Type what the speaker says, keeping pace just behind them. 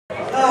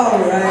All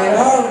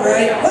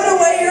right. Put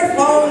away your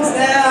phones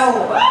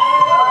now. I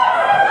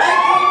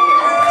gave you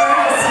your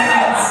 30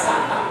 seconds.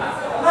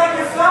 Like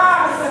your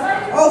socks.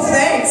 Oh,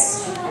 thanks.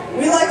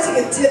 We like to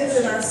get tipped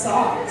in our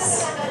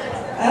socks.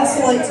 I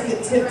also like to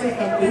get tipped in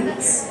my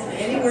boots and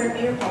anywhere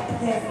near my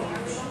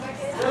package.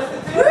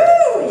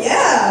 Woo!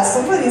 Yeah,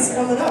 somebody's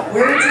coming up.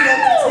 Where would you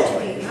like to tip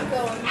me?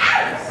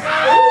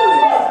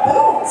 Ooh,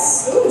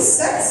 boots. Ooh,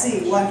 sexy.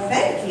 Why,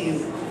 thank you.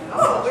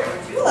 Oh, where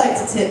would you like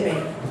to tip me?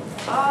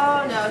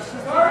 Oh no,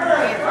 she's not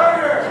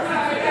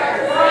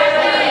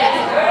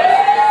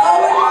Oh,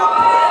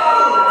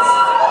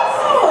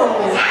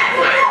 in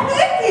my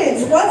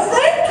package. Well,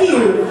 thank you.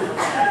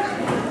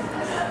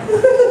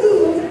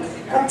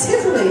 I'm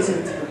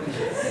titillated.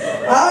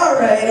 All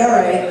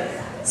right.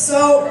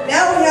 So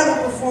now we have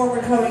a performer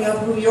coming up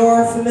who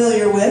you're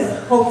familiar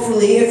with,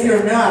 hopefully. If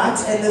you're not,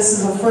 and this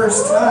is the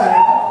first time,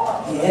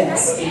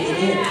 yes,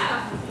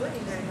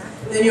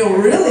 then you'll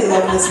really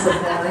love this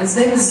performer. His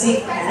name is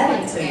Zeke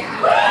Padington.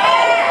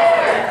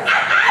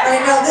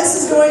 Alright, now this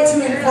is going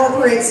to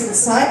incorporate some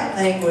sign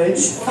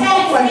language.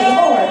 Oh my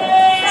lord!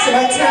 Should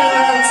I turn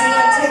around so you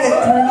can take it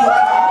through the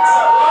couch?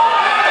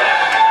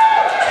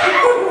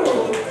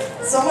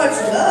 So much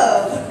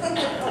love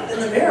in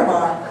the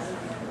Miramar.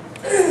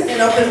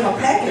 And up in my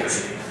package.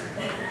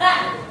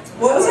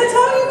 What was I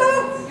talking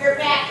about? your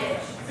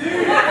package.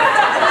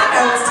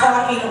 I was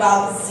talking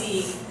about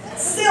Zeke.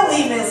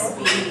 Silly Miss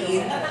B.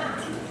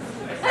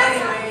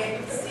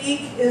 Anyway,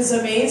 Zeke is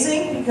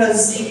amazing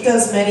because Zeke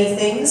does many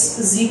things.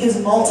 Zeke is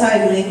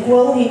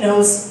multilingual. He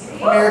knows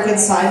American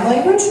Sign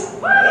Language,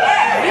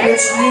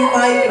 which you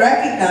might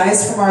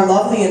recognize from our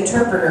lovely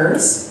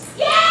interpreters.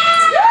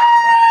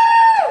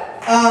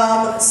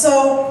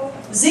 So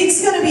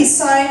Zeke's going to be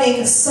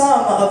signing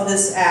some of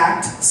this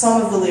act, some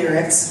of the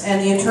lyrics,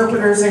 and the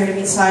interpreters are going to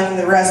be signing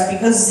the rest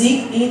because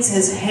Zeke needs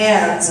his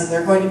hands, and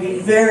they're going to be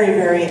very,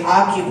 very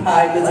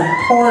occupied with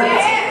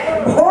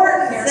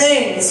important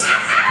things.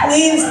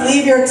 Please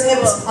leave your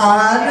tips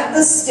on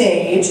the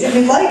stage. If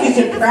you'd like, you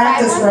can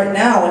practice right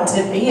now and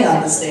tip me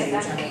on the stage.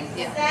 Not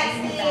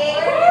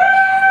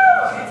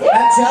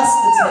just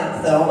the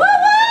tip, though.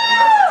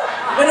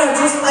 But no,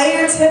 just lay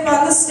your tip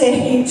on the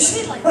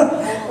stage.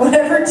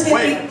 Whatever tip you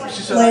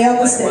lay on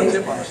the stage.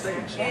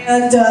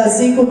 And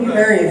Zeke will be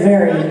very,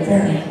 very,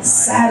 very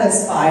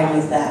satisfied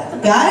with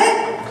that. Got it?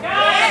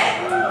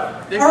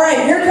 Got it! All right,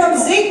 here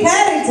comes Zeke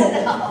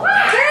Padington.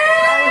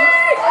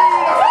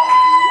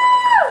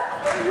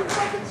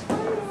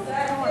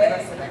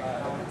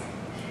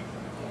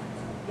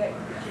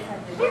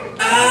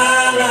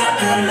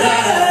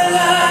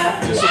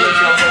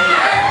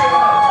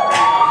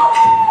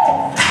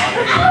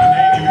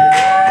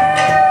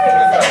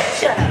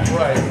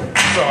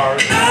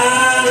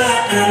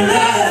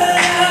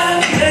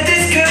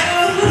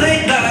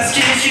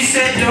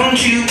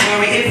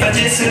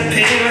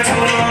 Disappear. I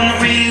told her I'm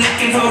not really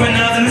looking for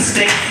another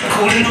mistake. I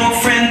called an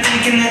old friend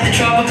thinking that the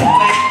trouble would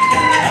wait.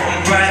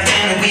 I'm right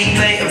in a week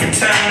later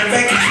return. I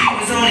reckon she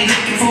was only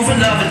looking for a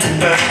lover to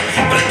burn.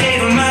 But I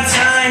gave her my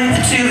time for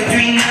 2 or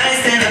 3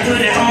 nights. Then I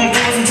put it on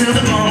pause until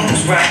the moment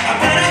was right. I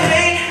better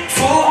wait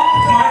for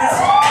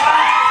months.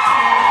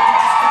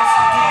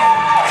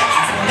 She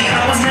told me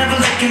I was never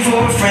looking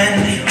for a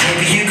friend.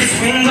 Maybe you could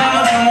swing by my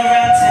room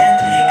around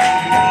 10.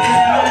 Maybe bring the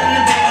lemon and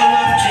a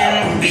bottle of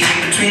gin. We'll be in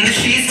between the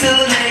sheets till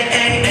the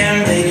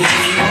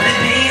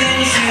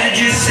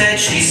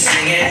she's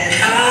singing,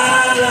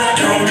 I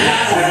don't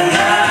have my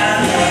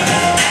love.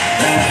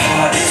 That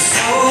heart is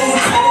so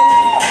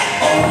cold,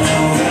 all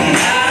over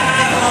my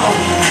own.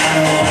 I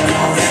won't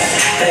know that,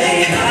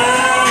 babe. I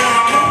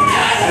don't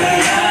have my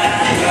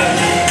love.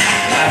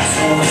 I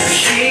told her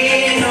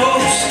she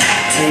knows,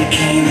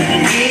 taking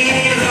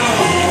me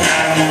low.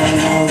 I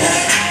won't know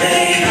that,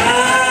 babe.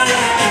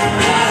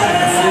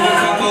 For a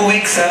couple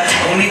weeks I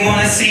only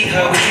wanna see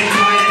her. We can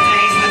go in the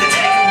days with a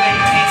takeaway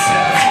pizza.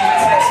 Before a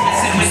text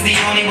message was the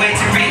only way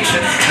to reach her.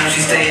 Now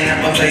she's staying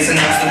at my place and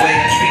that's the way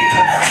I treat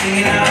her.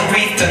 Singing out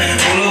Aretha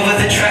all over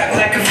the track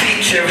like a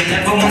feature. And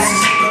never wants to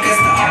sleep because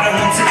the heart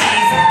don't want to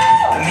leave her.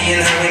 But me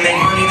and her, we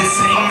make money the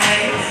same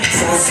way.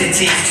 4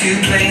 cities, 2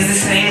 planes the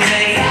same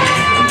day.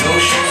 And those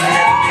shows will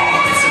never be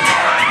what it's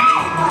about. Maybe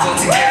we'll go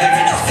together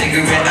and just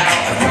figure it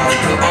out. I'd rather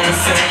put on a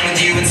film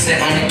with you and sit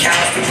on the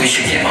couch. But we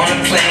should get on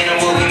a plane or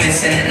we'll be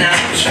missing it now.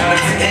 Wish I'd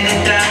have written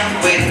it down,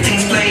 the way that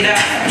things played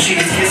out. And she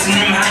was kissing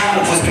him how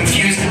I was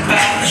confused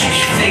about. She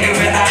should figure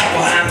it out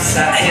while I'm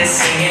sat here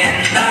singing.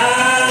 I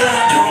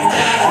don't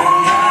have my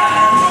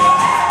love.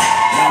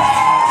 My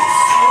heart is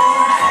so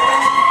cold.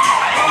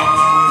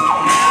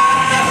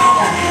 I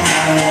won't know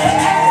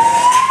that,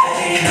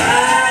 babe. I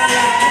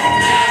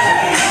don't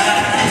have my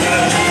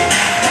love.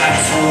 I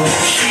told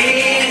her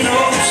she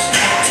knows,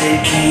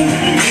 taking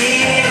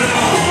me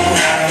low.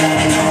 I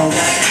won't know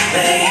that,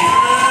 babe.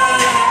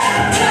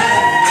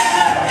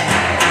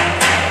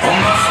 On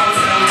my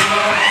phone.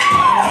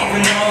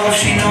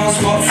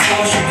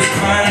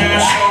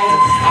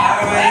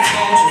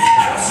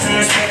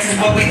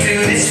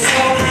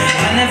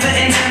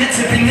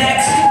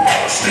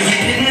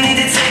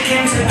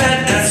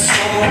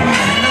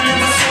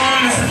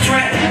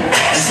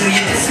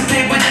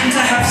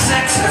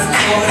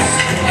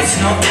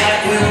 not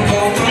like we were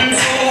both on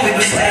tour. We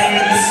were staying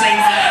at the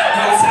same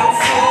hotel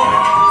floor.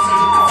 I wasn't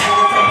looking for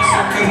a promise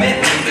or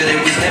commitment, but it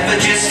was never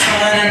just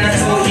fun, and I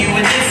thought you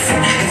were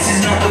different. This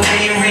is not the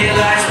way you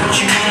realize what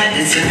you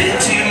wanted. It's a bit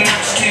too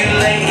much, too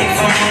late if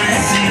I'm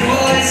honest. And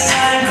all this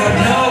time, God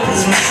knows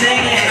I'm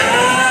singing.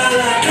 I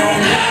don't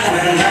know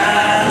when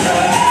my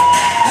love,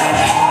 my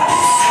heart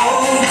is so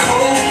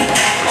cold.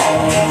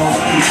 All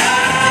over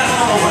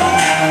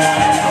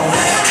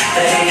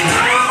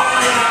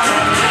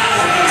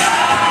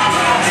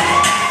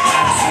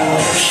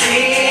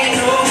she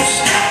knows,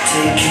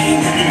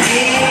 taking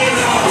me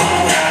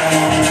home. I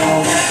don't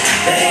know that,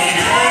 babe.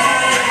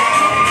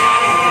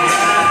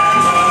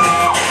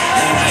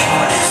 My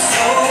heart is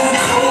so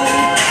cold,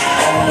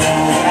 all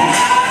over my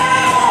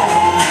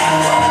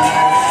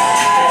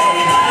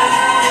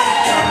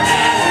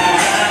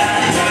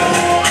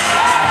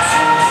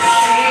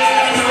she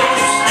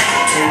knows,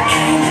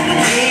 taking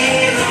me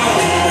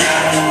home.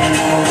 I don't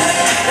know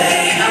that,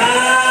 babe. La,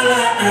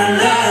 la,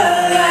 la.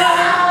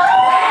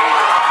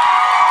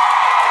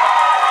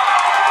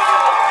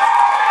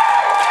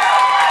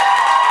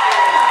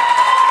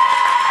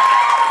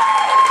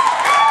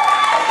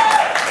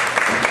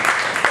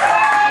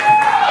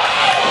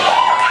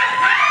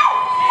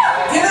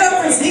 Give it up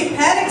for Zeke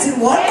Padington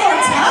one more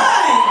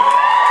time.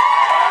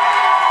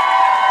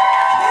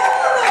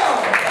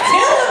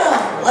 Killing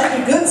him like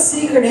a good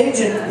secret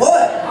agent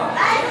would.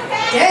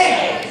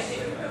 Dang.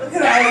 Look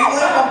at that. You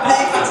like my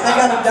package? I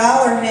got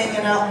 $1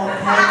 hanging out my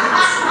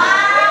package.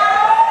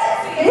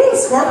 Ooh,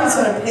 Scorpion's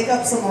gonna pick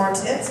up some more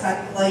tips. I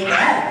like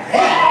that.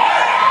 Hey.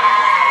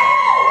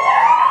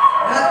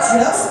 Not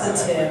just the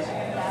tip.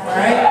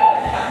 Alright?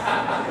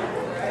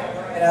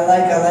 I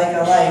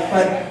like,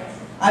 but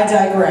I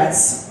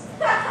digress.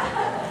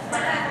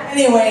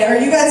 Anyway, are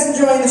you guys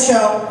enjoying the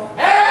show?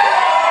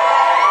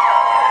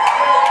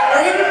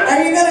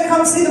 Are you gonna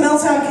come see the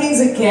Miltown Kings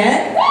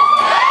again?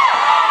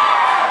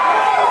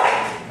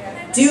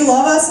 Do you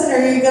love us, and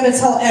are you gonna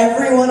tell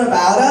everyone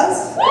about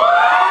us?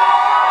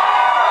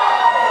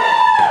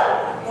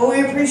 Well,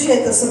 we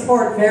appreciate the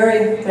support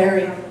very,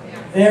 very,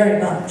 very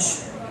much.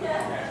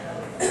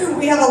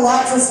 We have a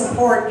lot to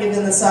support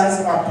given the size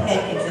of our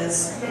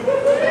packages.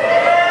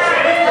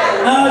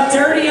 Oh,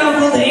 dirty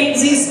Uncle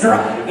Damesy's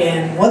drunk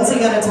again. What's he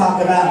gonna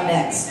talk about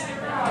next?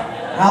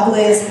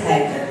 Probably his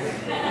package.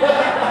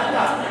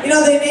 You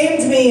know, they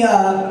named me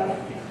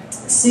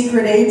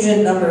secret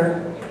agent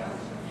number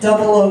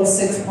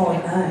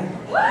 006.9.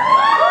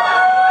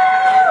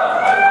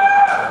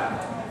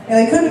 And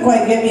they couldn't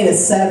quite get me to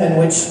 7,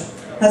 which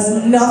has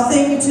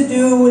nothing to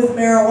do with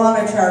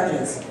marijuana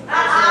charges.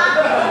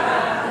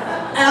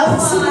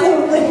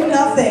 Absolutely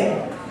nothing.